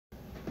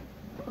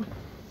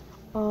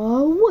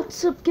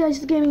What's up guys,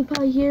 the Gaming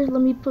Pie here.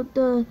 Let me put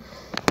the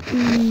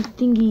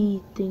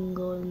thingy thing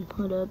on.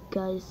 Hold up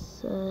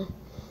guys,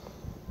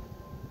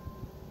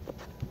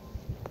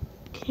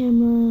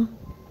 camera.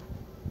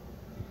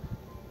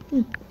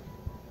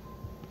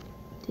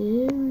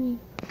 There we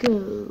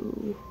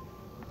go.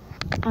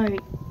 Alright,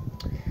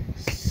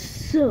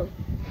 so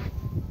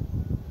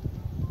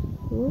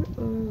what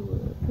are we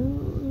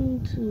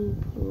going to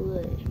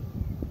play?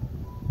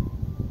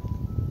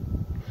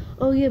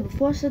 Oh yeah,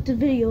 before I start the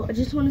video, I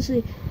just want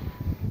to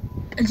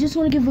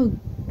give a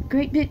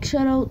great big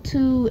shout out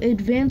to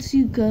Advanced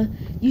Yuka.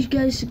 You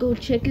guys should go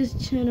check his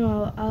channel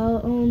out.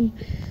 I'll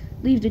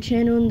leave the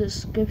channel in the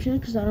description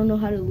because I don't know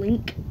how to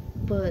link,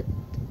 but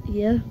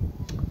yeah.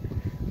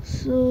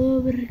 So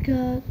we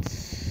got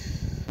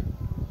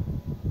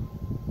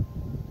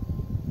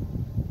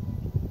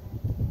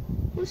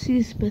let's see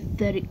this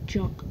pathetic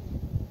junk.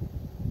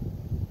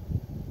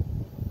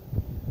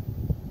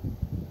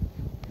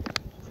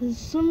 For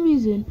some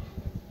reason,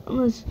 I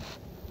want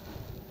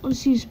to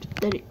see this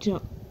pathetic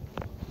junk.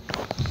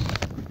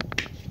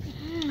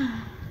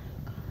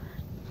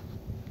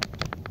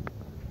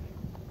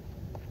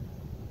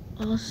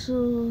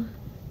 Also,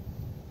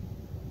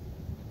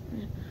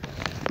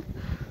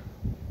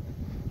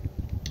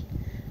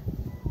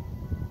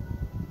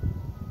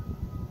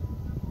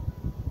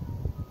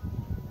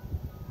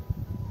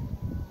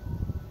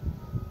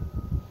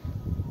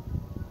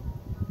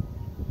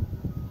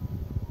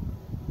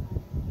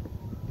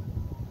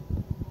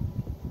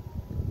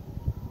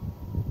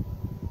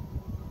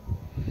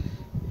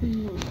 oh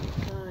my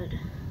god.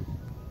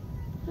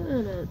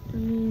 Hold up, I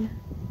mean,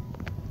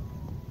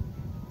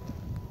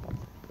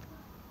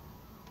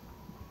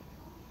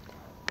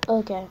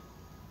 okay.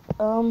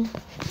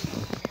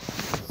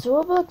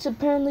 So Roblox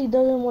apparently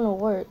doesn't want to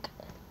work.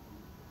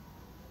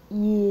 Yeah,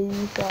 you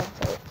thought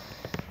so.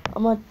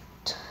 I'm gonna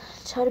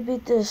try to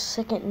beat this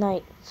second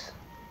night.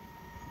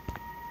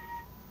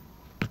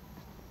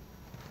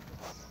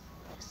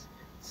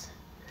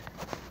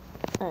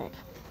 Alright.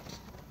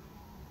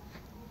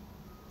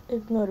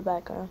 Ignore the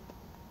background.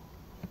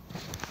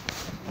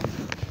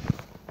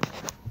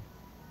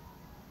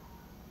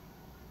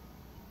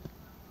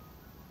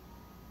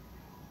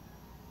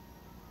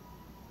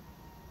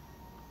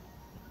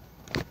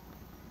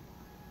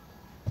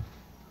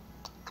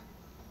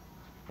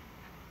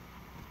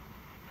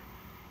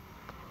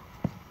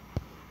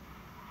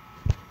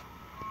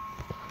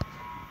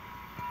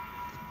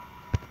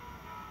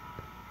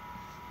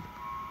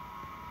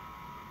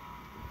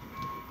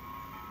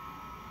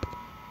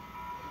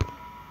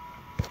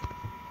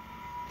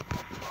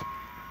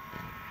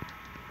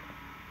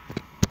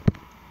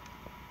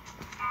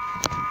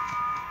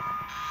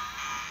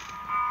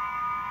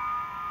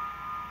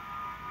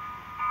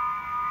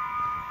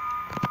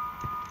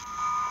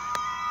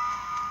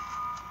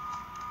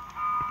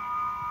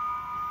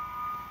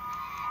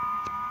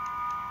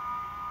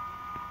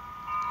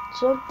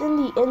 Jumped in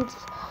the end.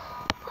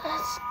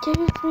 That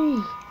scared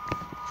me.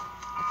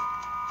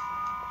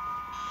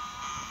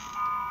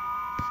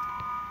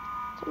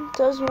 Something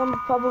tells me I'm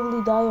gonna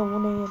probably die at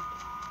 1 AM.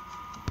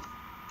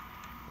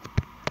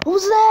 What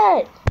was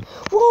that?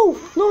 Whoa!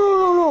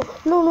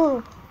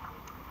 No.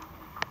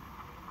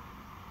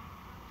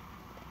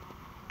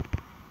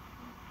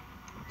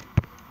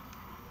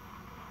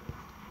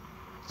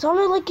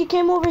 Sounded like you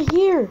came over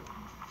here.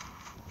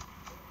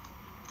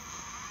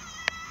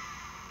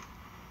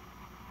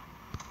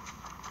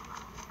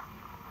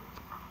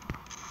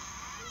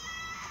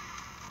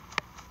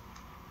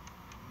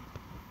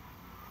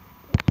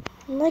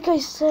 Like I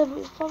said,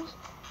 oh!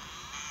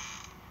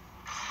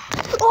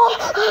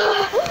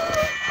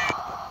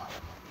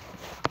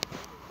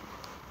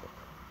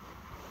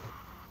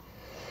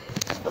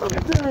 I'm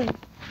done.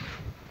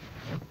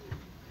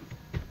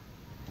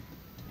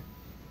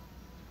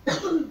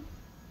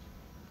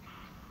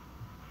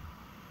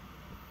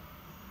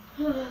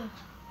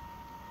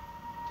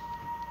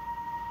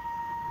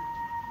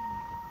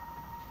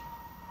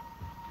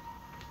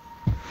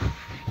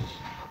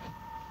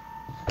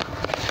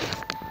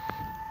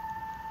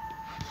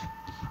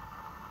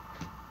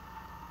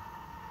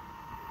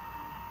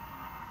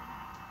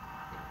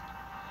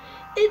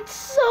 It's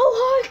so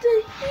hard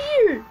to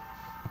hear.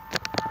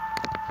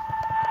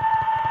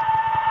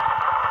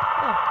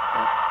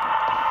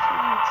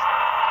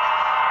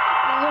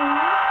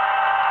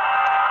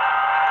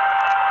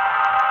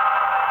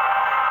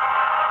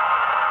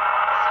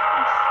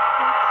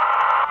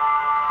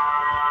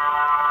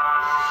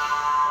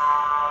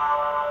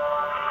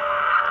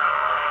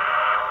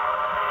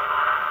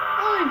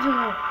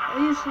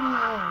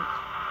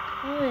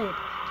 Good.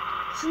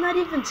 It's not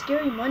even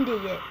Scary Monday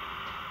yet.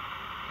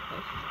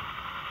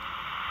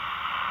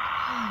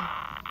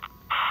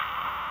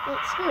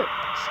 Screw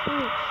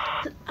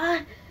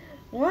it.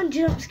 One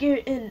jump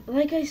scare, and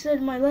like I said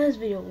in my last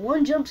video,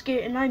 one jump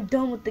scare and I'm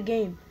done with the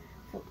game.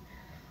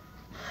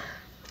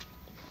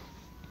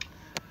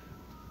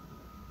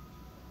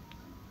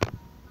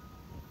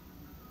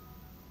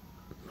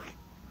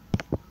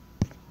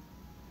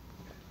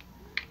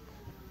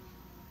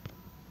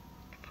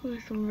 Play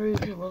some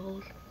rage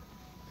levels.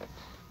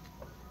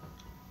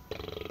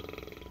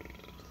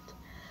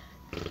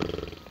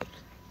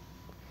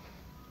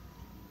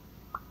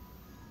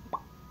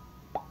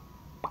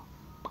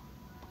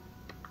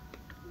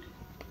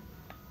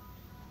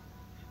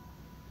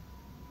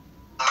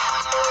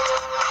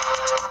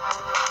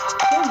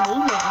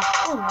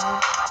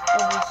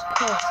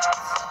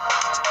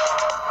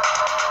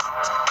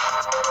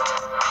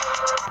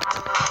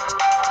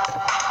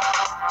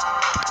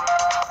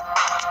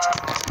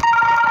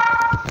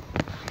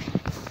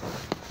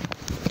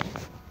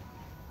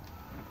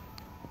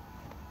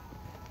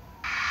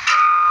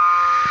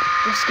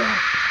 Let's go.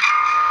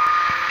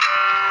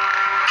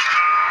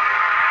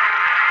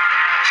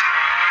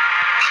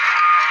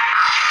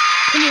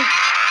 Come on.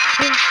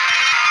 Come on.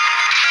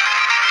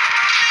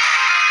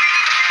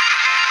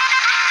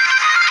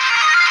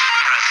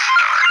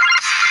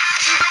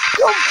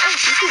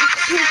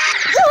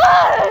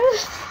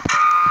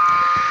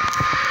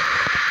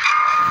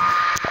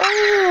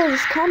 Oh,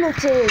 it's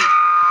commenting.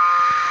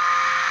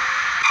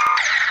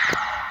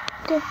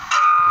 Okay.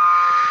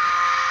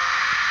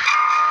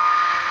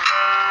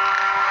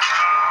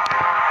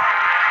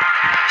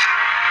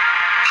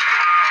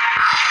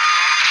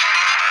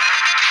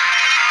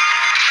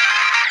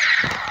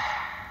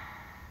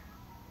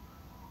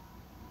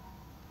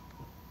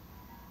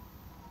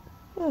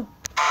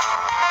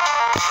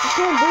 I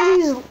can't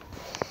believe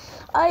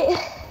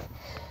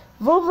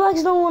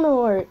Roblox don't want to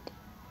work.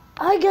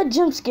 I got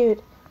jump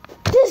scared.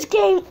 This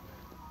game.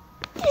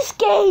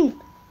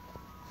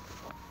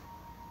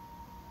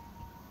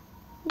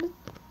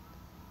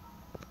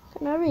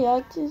 Can I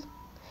react to?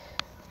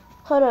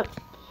 Hold up.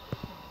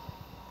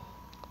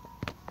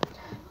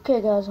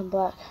 Okay, guys, I'm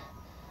back.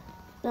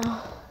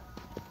 Now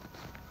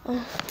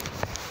I'm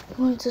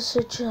going to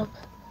search up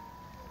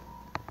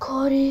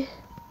Cody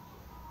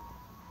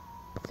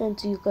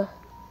Fantuka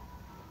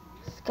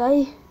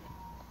Sky.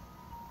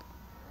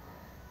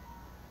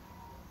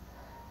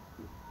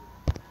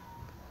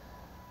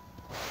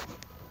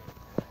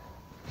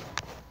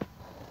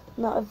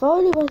 Now I've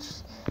already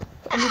watched.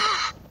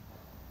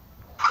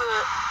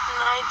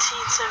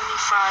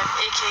 1975,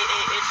 aka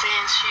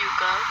Advanced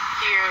Yuka,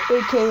 here.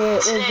 AKA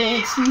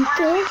Advanced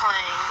Yuka. We're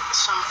playing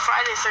some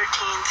Friday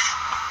 13th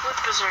with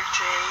Berserk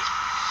J.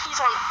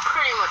 He's on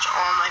pretty much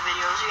all my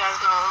videos, you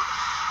guys know him.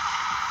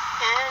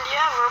 And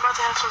yeah, we're about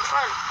to have some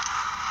fun.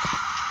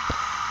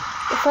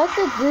 The fact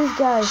that this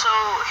guy, so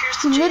here's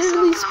he the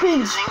literally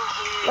spins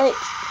like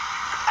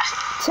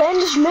 10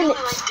 minutes. I really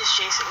like this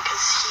Jason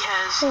because he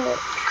has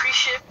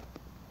increased ship.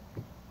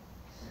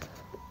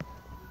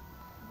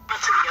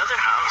 To the other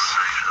house.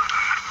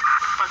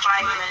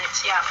 5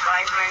 minutes, yeah,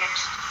 5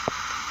 minutes.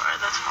 Alright,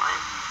 that's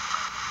fine.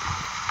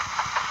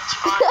 That's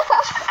fine.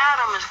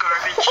 Adam is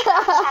garbage, so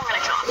I'm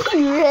gonna kill him.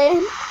 He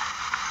ran.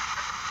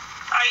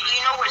 Alright, you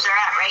know where they're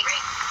at, right?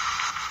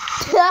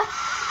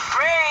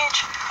 Rage!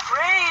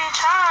 Rage!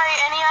 Hi!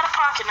 Any out of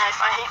pocket knife?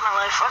 I hate my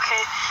life.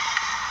 Okay.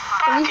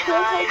 Pocket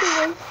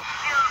knife.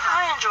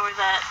 I enjoy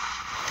that.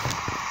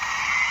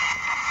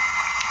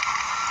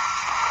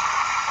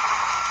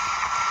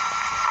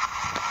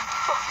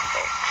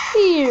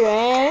 He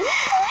ran.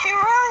 He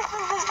ran.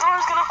 This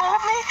door's gonna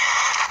hold me.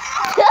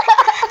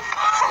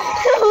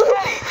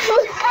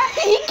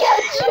 He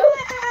got you.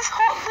 This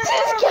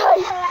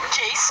guy.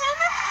 Jason?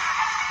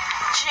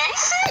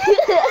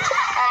 Jason?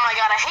 Oh my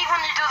god, I hate when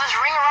you do this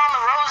ring around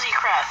the rosy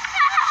crap.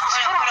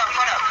 Put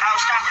up.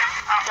 I'll stop him.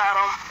 Got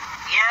him.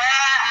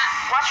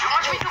 Yeah. Watch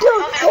me do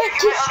my other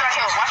kill.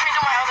 Watch me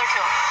do my other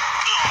kill.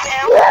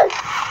 Damn.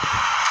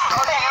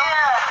 Okay,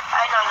 yeah.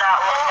 I know that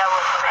one. That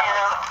was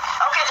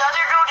okay, the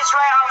other dude is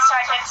right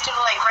outside next to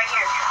the lake, right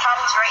here.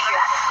 Tommy's right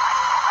here.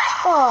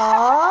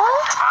 Aww.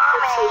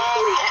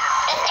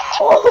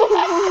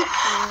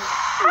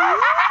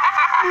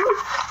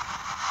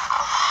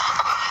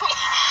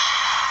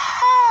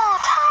 Oh,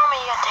 Tommy,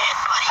 you're dead,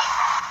 buddy.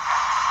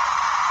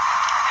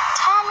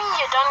 Tommy,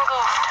 you done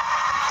goofed.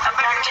 I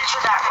better get to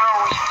that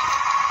road.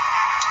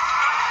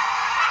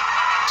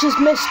 Just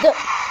messed up.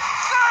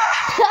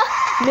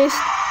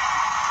 Missed.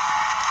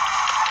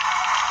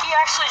 He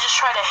actually just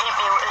tried to hit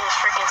me with his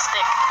freaking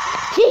stick.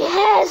 He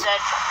has.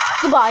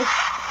 Goodbye.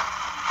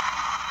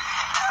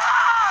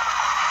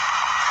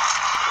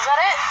 Is that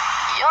it?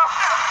 Yup.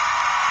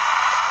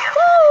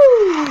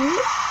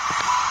 Woo!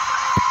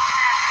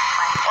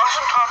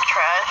 Awesome talk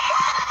trash.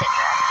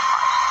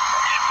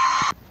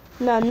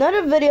 Now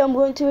another video I'm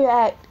going to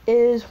react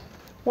is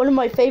one of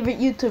my favorite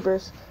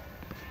YouTubers.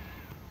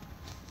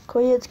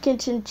 Koya's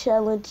Kitchen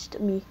challenged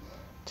me.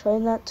 Try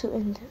not to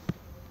end it.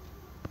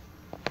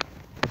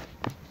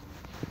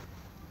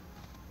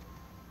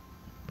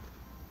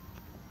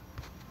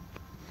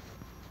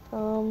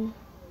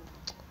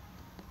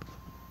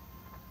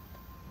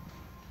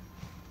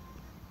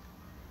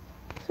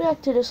 Let's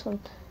react to this one.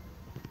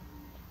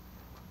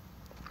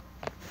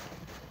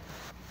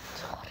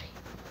 Sorry.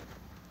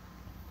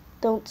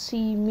 Don't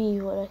see me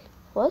what?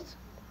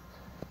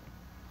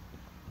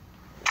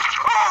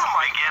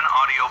 Again,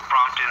 audio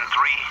prompt in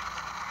 3,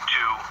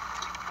 2,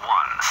 1.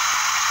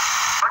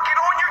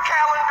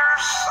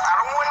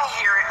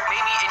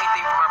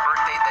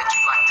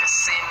 to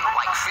sin,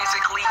 like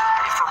physically,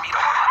 for me to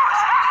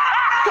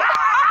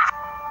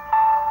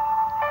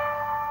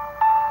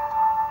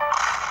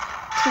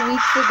Two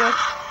weeks ago.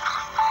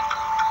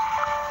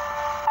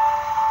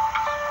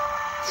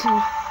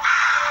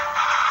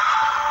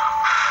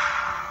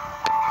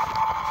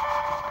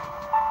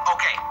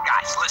 Okay,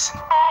 guys,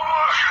 listen.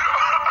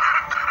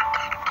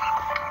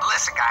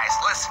 Listen, guys,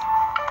 listen.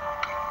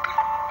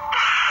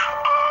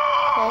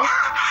 Okay.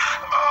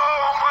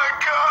 Oh my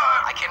God!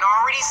 I can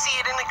already see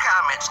it in the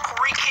comments.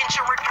 Corey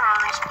Kenshin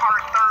Returns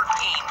Part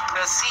 13.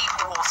 The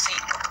sequel.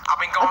 I've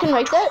been going. I can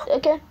write that?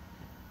 Okay.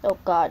 Oh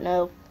God,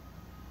 no.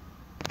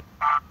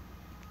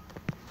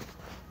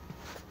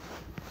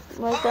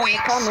 Write that in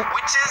the comment.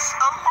 Which is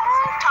a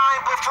long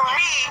time, but for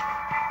me,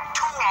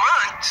 2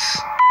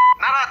 months.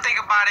 Now that I think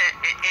about it,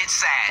 it's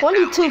sad.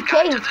 22K. We've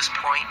got to this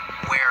point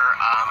where,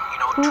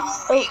 2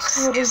 weeks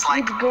is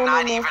like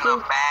not even a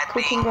bad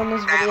thing that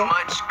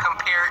much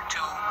compared to,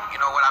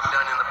 what I've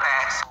done in the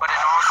past. But in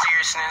all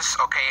seriousness,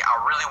 okay, I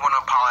really want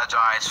to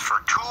apologize for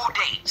 2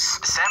 dates,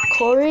 the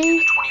 17th and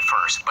the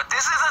 21st. But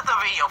this isn't the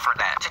video for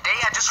that. Today,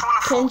 I just want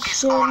to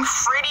focus on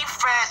Freddy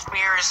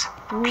Fazbear's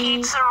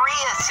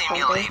Pizzeria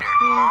Simulator.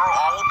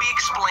 All will be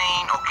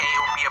explained, okay?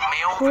 It will be a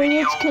mail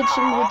video for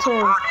all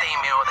the birthday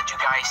mail that you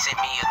guys sent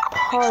me a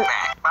couple weeks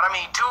back. But I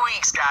mean, 2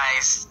 weeks,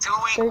 guys.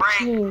 2-week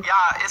break.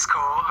 Yeah, it's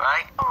cool,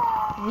 right?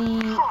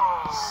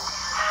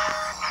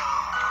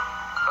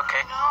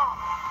 Okay.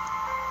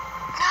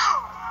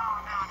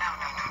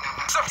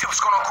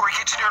 What's going on, Corey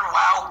Kitchen here?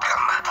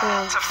 Welcome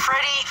to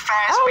Freddy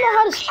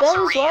Fazbear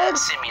Pizzeria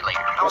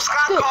Simulator. Now,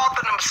 Scott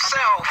Calton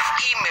himself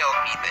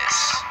emailed me this.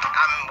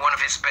 I'm one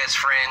of his best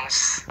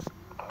friends.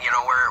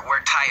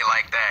 We're tight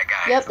like that,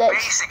 guys. Yep,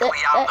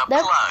 Basically, I'm the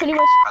plug. Pretty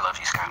much. I love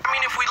you, Scott. I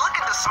mean, if we look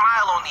at the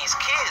smile on these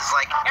kids,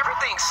 like,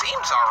 everything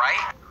seems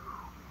alright.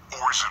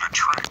 Or is it a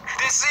trick?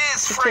 This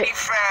is Freddy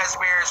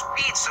Fazbear's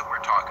Pizza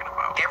we're talking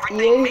about.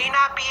 Everything may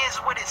not be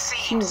as what it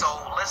seems, so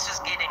let's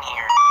just get in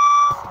here.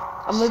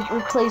 I'm gonna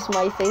replace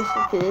my face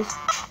with this.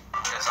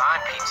 Design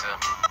pizza.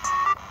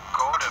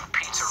 Go to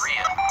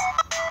pizzeria.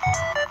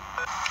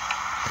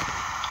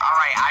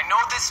 Alright, I know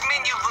this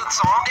menu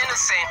looks all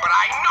innocent, but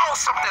I know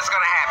something's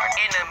gonna happen.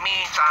 In the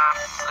meantime,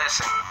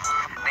 listen.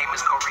 Name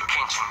is Corey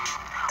Kenshin.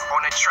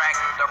 On the track,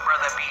 the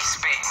brother be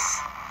spitting.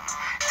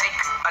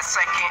 Take a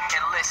second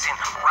and listen.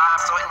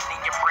 Rhymes are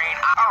in your brain.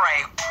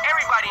 Alright,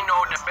 everybody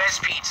know the best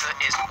pizza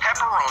is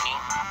pepperoni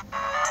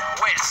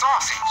with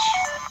sausage.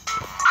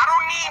 I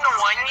don't need no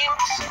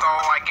onions, so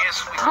I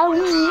guess we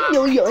don't need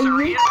no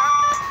onions.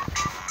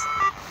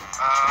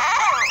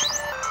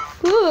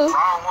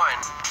 Wrong one.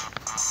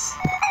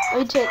 Let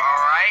me check.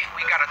 Alright,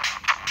 we gotta...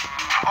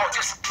 Oh,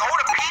 just throw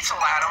the pizza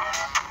at him.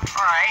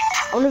 Alright.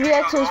 I'm gonna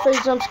react to his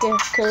first jump scare,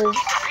 cause...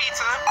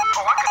 Pizza?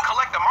 Oh, I could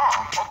collect them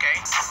all.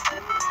 Okay. As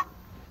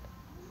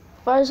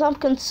far as I'm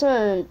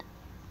concerned,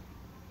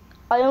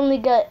 I only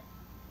got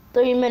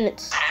 3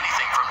 minutes.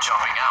 Anything from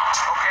jumping out.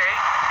 Okay.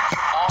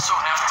 You also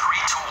have 3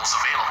 tools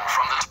available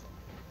from the...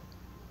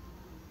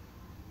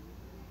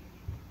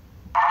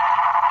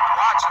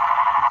 Watch him.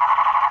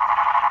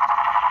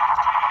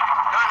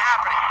 None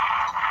happening.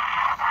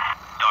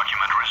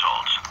 Document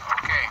results.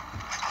 Okay.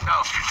 No.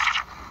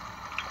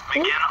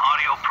 Begin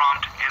audio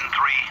prompt in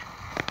 3,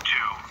 2,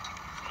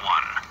 1.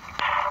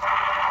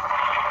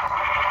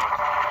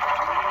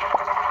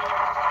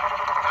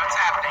 What's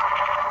happening?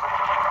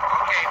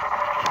 Okay.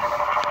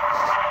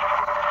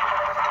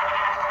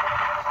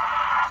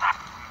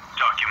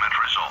 Document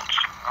results.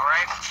 All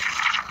right.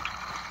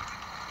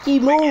 He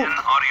moved. Begin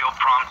audio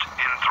prompt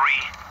in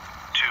 3,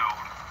 2,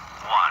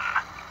 1.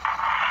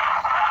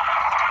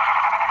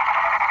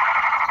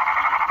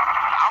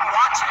 I'm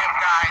watching him,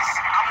 guys.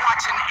 I'm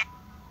watching him.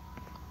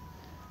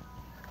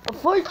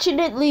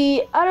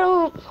 Unfortunately, I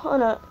don't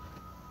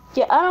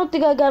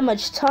think I got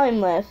much time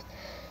left.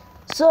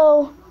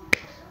 So,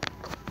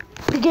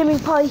 the gaming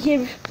party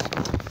here.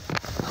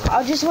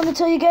 I just want to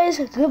tell you guys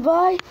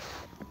goodbye.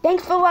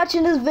 Thanks for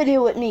watching this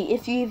video with me,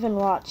 if you even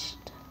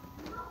watched.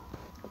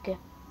 Okay.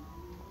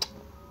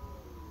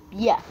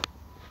 Yeah.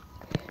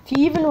 If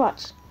you even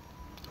watched.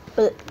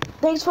 But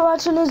thanks for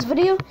watching this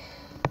video.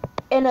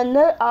 And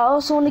I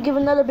also want to give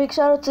another big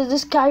shout out to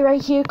this guy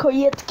right here,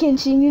 Corey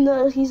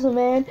Kenshin. He's the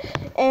man.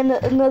 And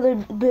another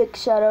big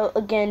shout out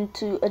again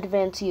to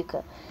Advanced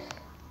Yuka.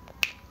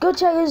 Go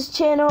check his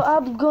channel.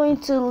 I'm going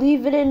to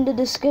leave it in the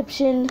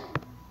description.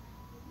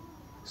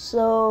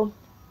 So,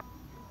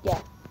 yeah.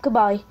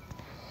 Goodbye.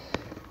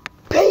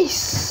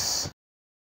 Peace.